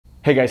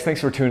Hey guys, thanks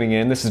for tuning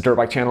in. This is Dirt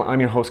Bike Channel. I'm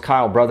your host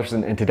Kyle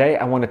Brothersen, and today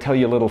I want to tell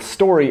you a little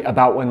story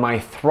about when my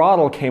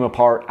throttle came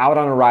apart out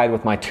on a ride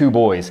with my two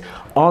boys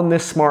on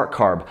this Smart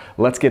Carb.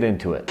 Let's get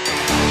into it.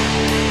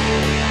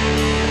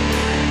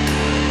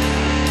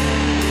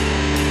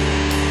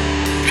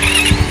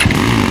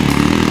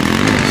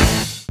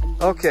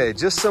 Okay,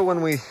 just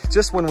when we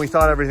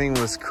thought everything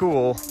was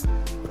cool,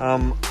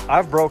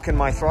 I've broken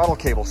my throttle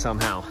cable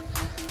somehow.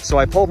 So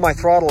I pulled my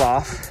throttle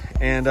off.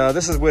 And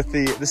this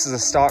is a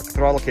stock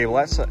throttle cable.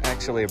 That's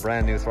actually a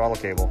brand new throttle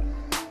cable.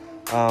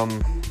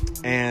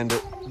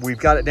 And we've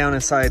got it down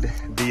inside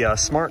the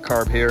Smart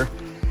Carb here.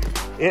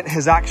 It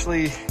has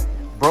actually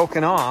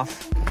broken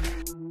off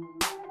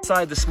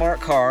inside the Smart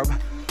Carb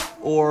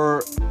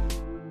or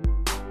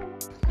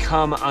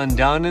come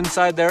undone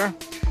inside there.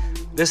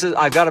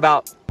 I've got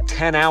about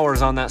 10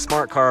 hours on that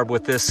Smart Carb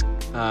with this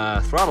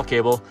throttle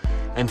cable,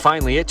 and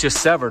finally it just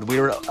severed.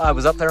 I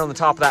was up there on the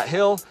top of that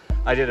hill.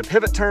 I did a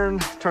pivot turn,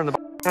 turned the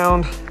bike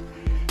around,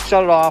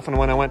 shut it off, and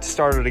when I went to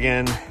start it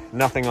again,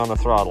 nothing on the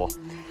throttle.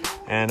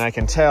 And I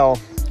can tell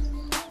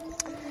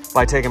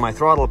by taking my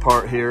throttle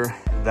apart here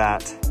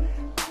that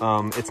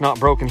it's not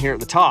broken here at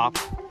the top.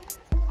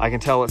 I can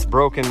tell it's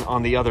broken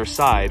on the other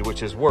side,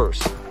 which is worse.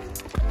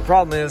 The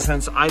problem is,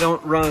 since I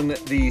don't run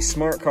the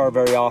Smart Carb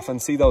very often,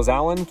 see those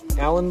Allen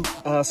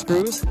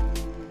screws?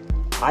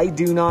 I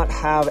do not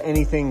have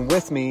anything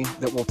with me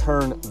that will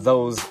turn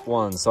those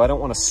ones, so I don't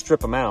want to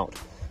strip them out.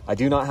 I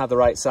do not have the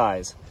right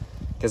size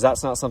because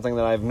that's not something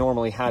that I've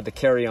normally had to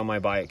carry on my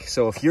bike.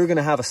 So if you're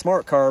gonna have a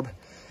Smart Carb,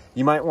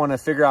 you might wanna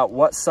figure out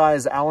what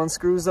size Allen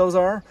screws those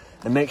are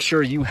and make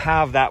sure you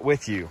have that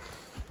with you.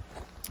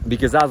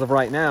 Because as of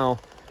right now,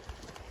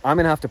 I'm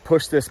gonna have to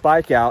push this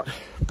bike out,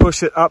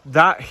 push it up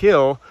that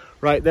hill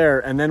right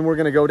there, and then we're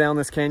gonna go down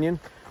this canyon,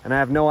 and I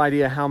have no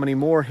idea how many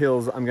more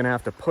hills I'm gonna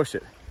have to push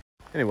it.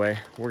 Anyway,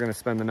 we're gonna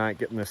spend the night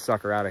getting this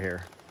sucker out of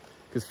here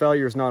because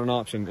failure is not an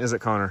option, is it,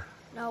 Konnor?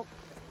 Nope.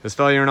 Is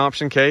failure an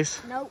option,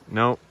 Case? Nope.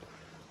 Nope.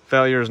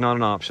 Failure is not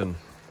an option.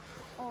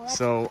 Oh,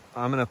 so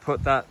I'm gonna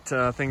put that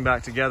thing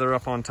back together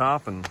up on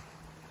top and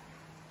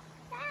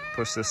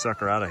push this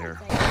sucker out of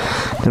here.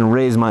 And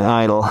raise my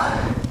idle.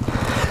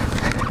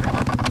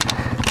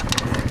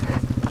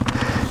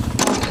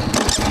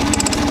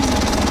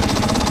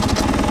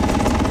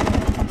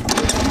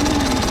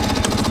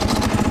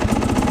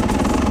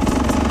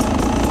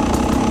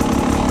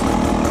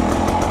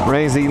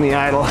 Raising the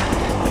idle.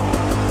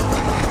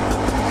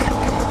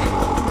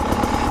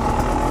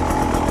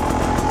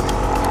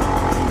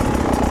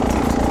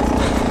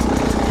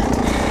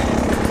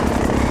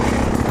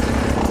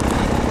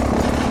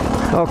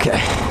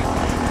 Okay,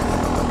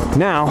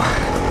 now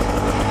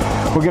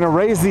we're gonna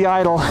raise the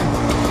idle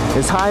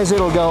as high as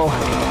it'll go,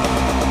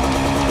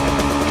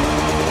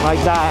 like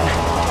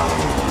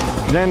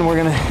that. Then we're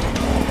gonna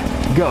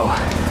go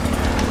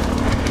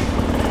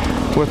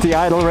with the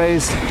idle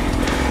raised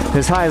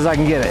as high as I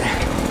can get it.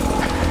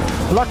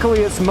 Luckily,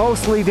 it's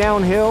mostly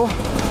downhill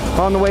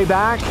on the way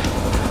back.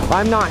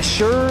 I'm not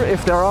sure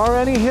if there are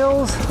any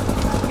hills.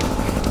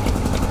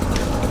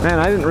 Man,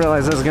 I didn't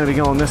realize I was gonna be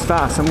going this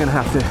fast. I'm gonna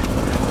have to,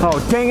 oh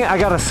dang it, I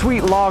got a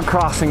sweet log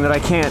crossing that I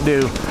can't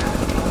do.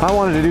 I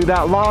wanted to do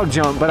that log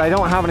jump, but I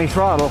don't have any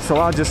throttle, so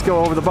I'll just go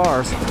over the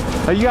bars.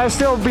 Are you guys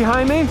still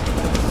behind me?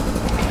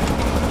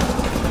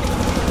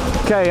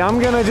 Okay, I'm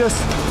gonna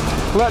just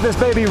let this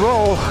baby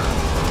roll.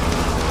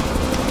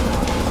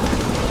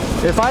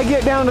 If I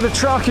get down to the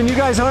truck and you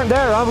guys aren't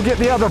there, I will get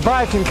the other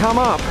bike and come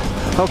up,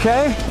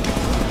 okay?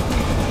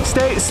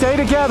 Stay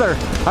together.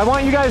 I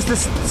want you guys to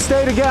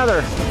stay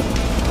together.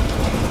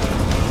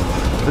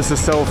 This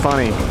is so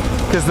funny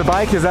because the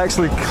bike is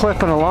actually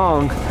clipping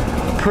along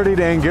pretty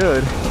dang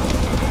good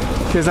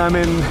because I'm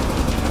in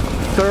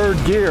third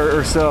gear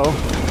or so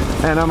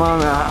and I'm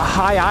on a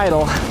high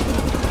idle.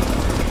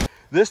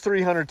 This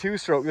 300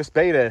 two-stroke, this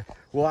Beta,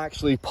 will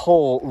actually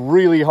pull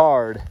really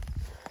hard.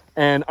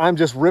 And I'm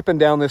just ripping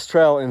down this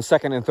trail in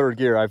second and third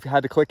gear. I've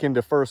had to click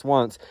into first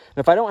once.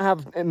 And if I don't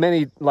have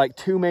many, like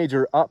 2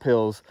 major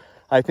uphills,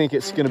 I think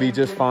it's gonna be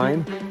just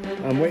fine.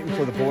 I'm waiting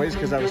for the boys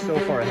because I was so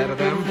far ahead of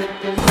them.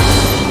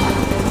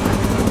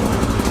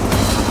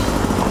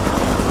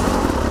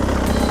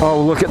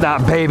 Oh, look at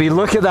that baby.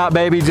 Look at that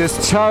baby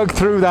just chug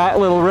through that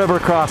little river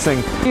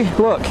crossing.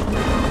 Look,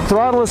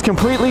 throttle is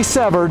completely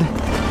severed.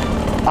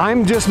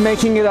 I'm just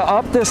making it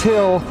up this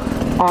hill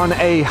on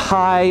a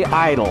high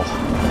idle.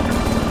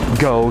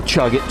 Go,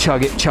 chug it,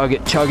 chug it, chug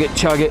it, chug it,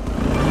 chug it.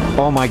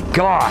 Oh my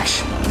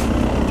gosh.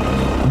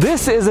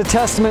 This is a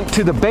testament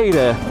to the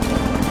Beta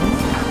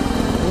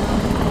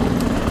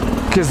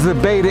because the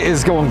Beta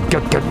is going.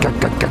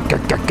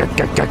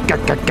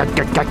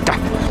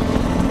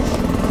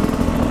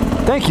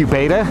 Thank you,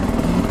 Beta.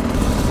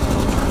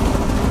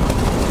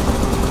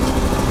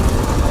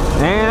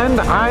 And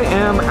I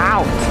am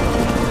out.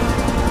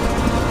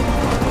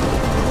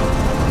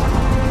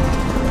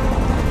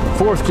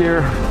 Fourth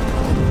gear.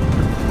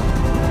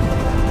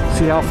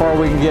 See how far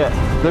we can get.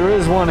 There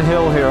is one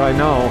hill here, I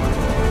know.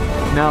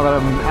 Now that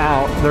I'm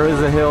out, there is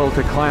a hill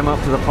to climb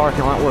up to the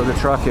parking lot where the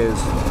truck is.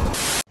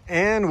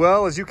 And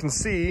well, as you can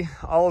see,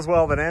 all is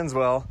well that ends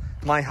well.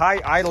 My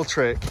high idle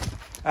trick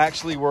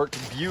actually worked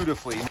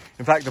beautifully.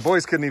 In fact, the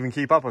boys couldn't even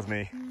keep up with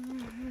me.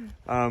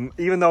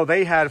 Even though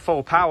they had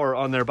full power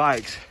on their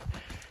bikes,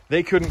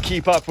 they couldn't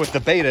keep up with the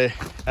Beta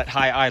at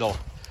high idle.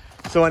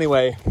 So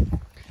anyway,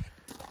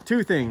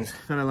 two things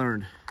that I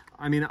learned.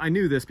 I mean, I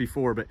knew this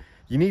before, but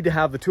you need to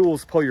have the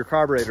tools to pull your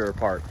carburetor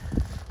apart.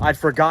 I'd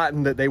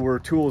forgotten that they were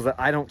tools that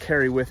I don't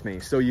carry with me.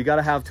 So you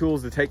gotta have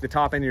tools to take the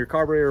top end of your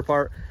carburetor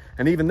apart.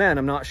 And even then,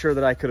 I'm not sure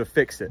that I could have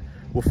fixed it.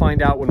 We'll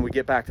find out when we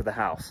get back to the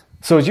house.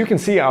 So as you can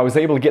see, I was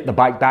able to get the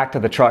bike back to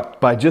the truck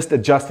by just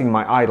adjusting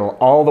my idle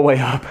all the way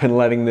up and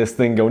letting this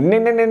thing go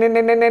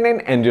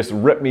and just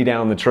rip me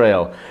down the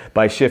trail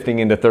by shifting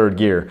into third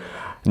gear.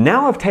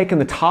 Now I've taken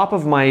the top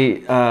of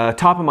my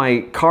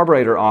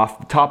carburetor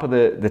off,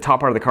 the top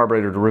part of the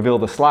carburetor to reveal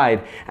the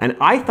slide, and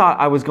I thought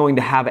I was going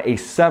to have a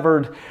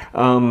severed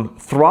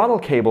throttle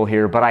cable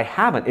here, but I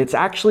haven't. It's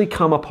actually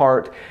come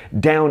apart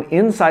down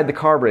inside the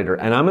carburetor,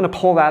 and I'm going to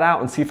pull that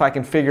out and see if I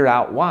can figure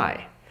out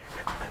why.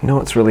 I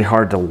know it's really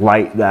hard to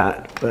light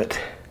that, but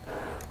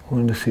I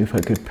wanted to see if I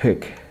could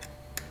pick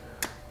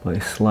my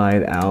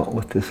slide out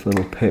with this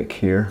little pick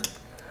here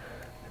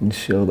and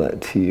show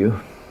that to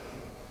you.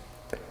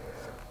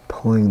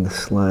 Pulling the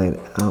slide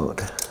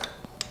out.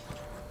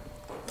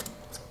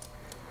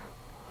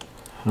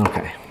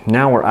 Okay,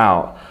 now we're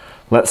out.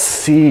 Let's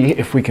see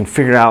if we can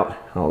figure out,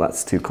 oh,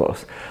 that's too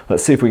close.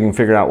 Let's see if we can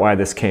figure out why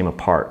this came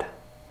apart.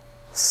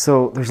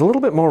 So there's a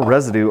little bit more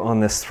residue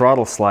on this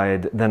throttle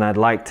slide than I'd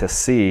like to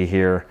see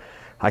here.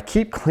 I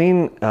keep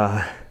clean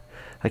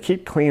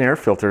air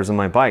filters in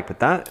my bike, but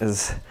that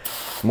is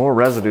more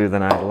residue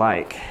than I'd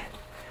like.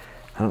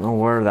 I don't know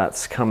where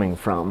that's coming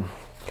from,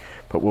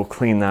 but we'll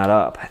clean that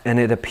up. And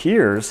it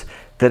appears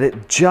that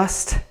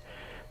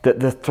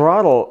the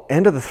throttle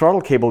end of the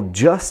throttle cable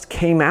just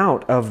came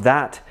out of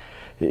that.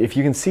 If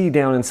you can see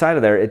down inside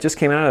of there, it just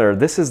came out of there.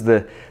 This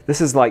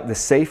is like the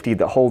safety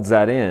that holds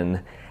that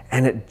in,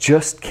 and it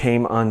just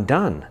came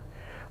undone.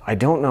 I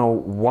don't know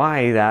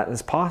why that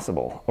is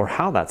possible or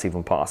how that's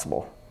even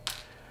possible.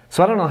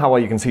 So I don't know how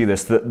well you can see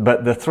this,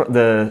 but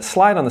the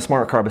slide on the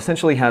Smart Carb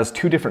essentially has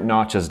two different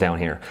notches down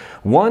here.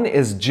 One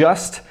is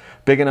just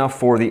big enough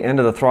for the end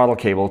of the throttle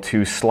cable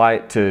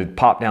to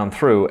pop down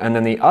through, and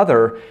then the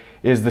other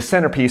is the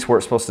centerpiece where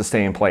it's supposed to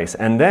stay in place.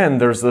 And then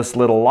there's this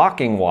little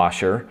locking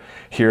washer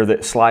here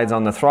that slides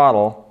on the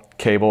throttle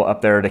cable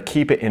up there to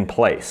keep it in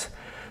place.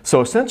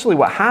 So essentially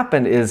what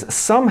happened is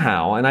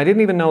somehow, and I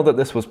didn't even know that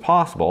this was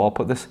possible, I'll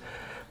put this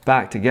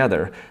back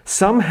together,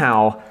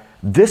 somehow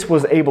this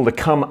was able to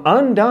come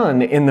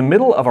undone in the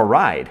middle of a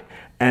ride.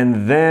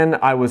 And then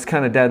I was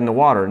kind of dead in the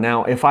water.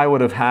 Now, if I would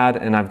have had,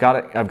 and I've got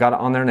it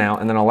on there now,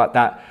 and then I'll let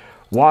that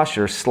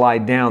washer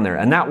slide down there.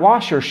 And that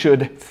washer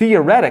should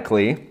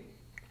theoretically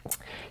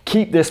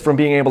keep this from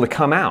being able to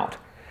come out.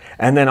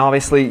 And then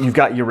obviously you've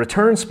got your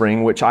return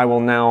spring, which I will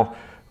now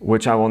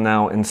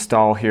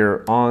install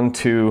here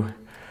onto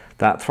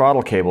that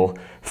throttle cable.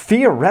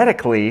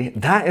 Theoretically,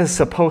 that is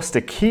supposed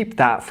to keep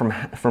that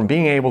from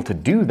being able to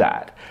do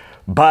that.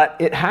 But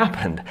it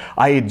happened.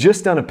 I had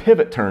just done a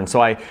pivot turn, so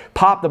I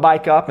popped the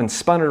bike up and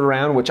spun it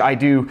around, which I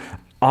do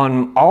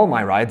on all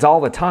my rides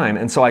all the time.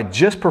 And so I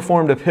just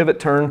performed a pivot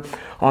turn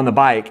on the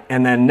bike,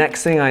 and then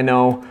next thing I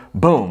know,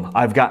 boom,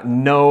 I've got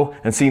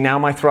and see now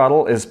my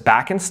throttle is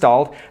back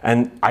installed,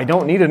 and I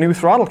don't need a new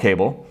throttle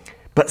cable.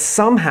 But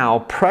somehow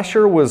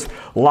pressure was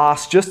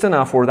lost just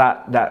enough where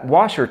that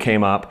washer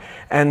came up,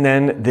 and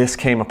then this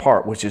came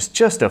apart, which is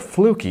just a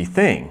fluky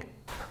thing.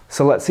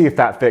 So let's see if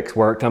that fix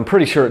worked. I'm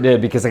pretty sure it did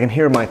because I can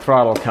hear my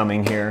throttle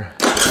coming here.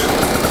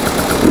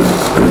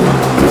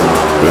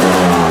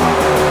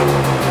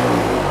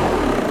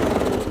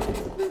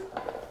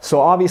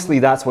 So obviously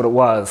that's what it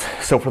was.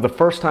 So for the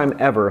first time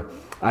ever,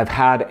 I've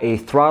had a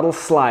throttle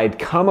slide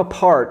come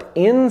apart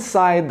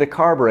inside the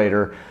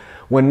carburetor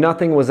when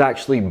nothing was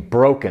actually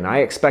broken. I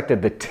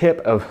expected the tip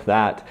of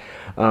that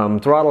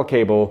throttle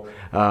cable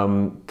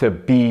to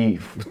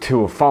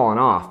have fallen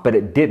off, but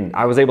it didn't.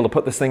 I was able to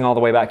put this thing all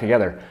the way back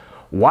together.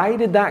 Why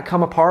did that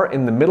come apart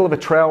in the middle of a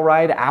trail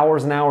ride,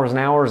 hours and hours and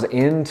hours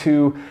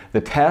into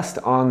the test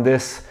on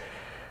this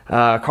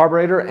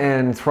carburetor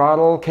and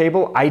throttle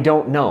cable? I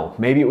don't know.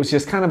 Maybe it was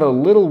just kind of a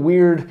little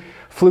weird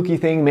fluky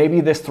thing. Maybe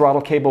this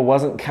throttle cable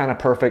wasn't kind of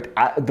perfect.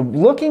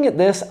 Looking at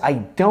this,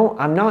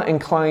 I'm not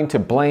inclined to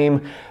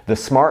blame the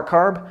Smart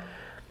Carb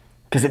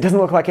because it doesn't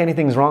look like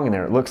anything's wrong in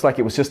there. It looks like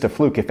it was just a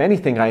fluke. If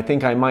anything, I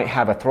think I might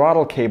have a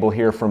throttle cable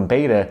here from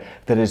Beta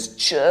that is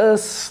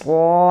just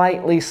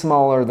slightly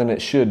smaller than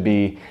it should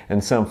be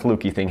and some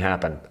fluky thing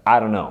happened. I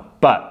don't know,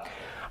 but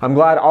I'm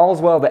glad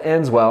all's well that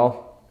ends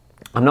well.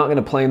 I'm not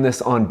gonna blame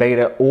this on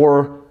Beta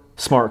or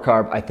Smart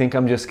Carb. I think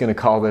I'm just gonna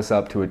call this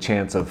up to a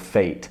chance of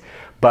fate.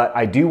 But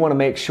I do want to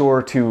make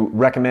sure to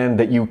recommend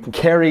that you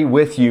carry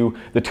with you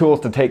the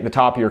tools to take the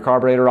top of your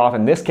carburetor off.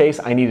 In this case,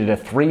 I needed a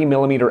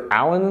 3mm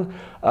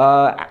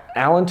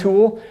Allen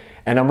tool,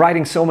 And I'm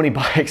riding so many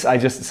bikes,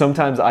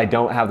 sometimes I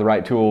don't have the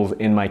right tools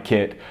in my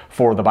kit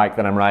for the bike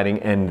that I'm riding.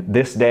 And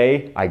this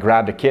day I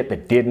grabbed a kit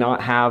that did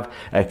not have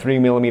a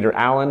 3mm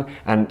Allen,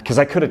 and because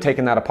I could have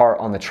taken that apart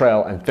on the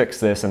trail and fixed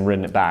this and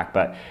ridden it back,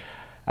 but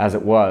as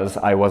it was,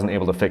 I wasn't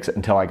able to fix it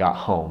until I got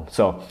home.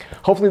 So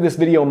hopefully this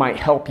video might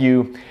help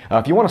you.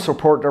 If you want to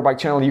support Dirt Bike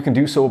Channel, you can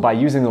do so by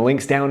using the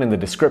links down in the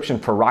description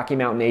for Rocky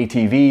Mountain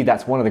ATV.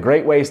 That's one of the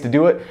great ways to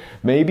do it.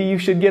 Maybe you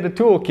should get a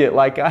toolkit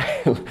like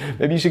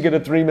maybe you should get a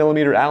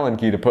 3mm Allen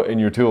key to put in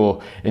your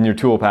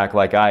tool pack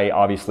like I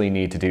obviously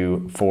need to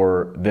do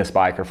for this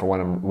bike or for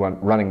when I'm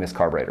running this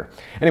carburetor.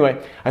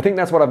 Anyway, I think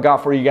that's what I've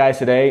got for you guys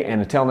today,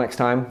 and until next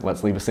time,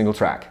 let's leave a single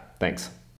track. Thanks.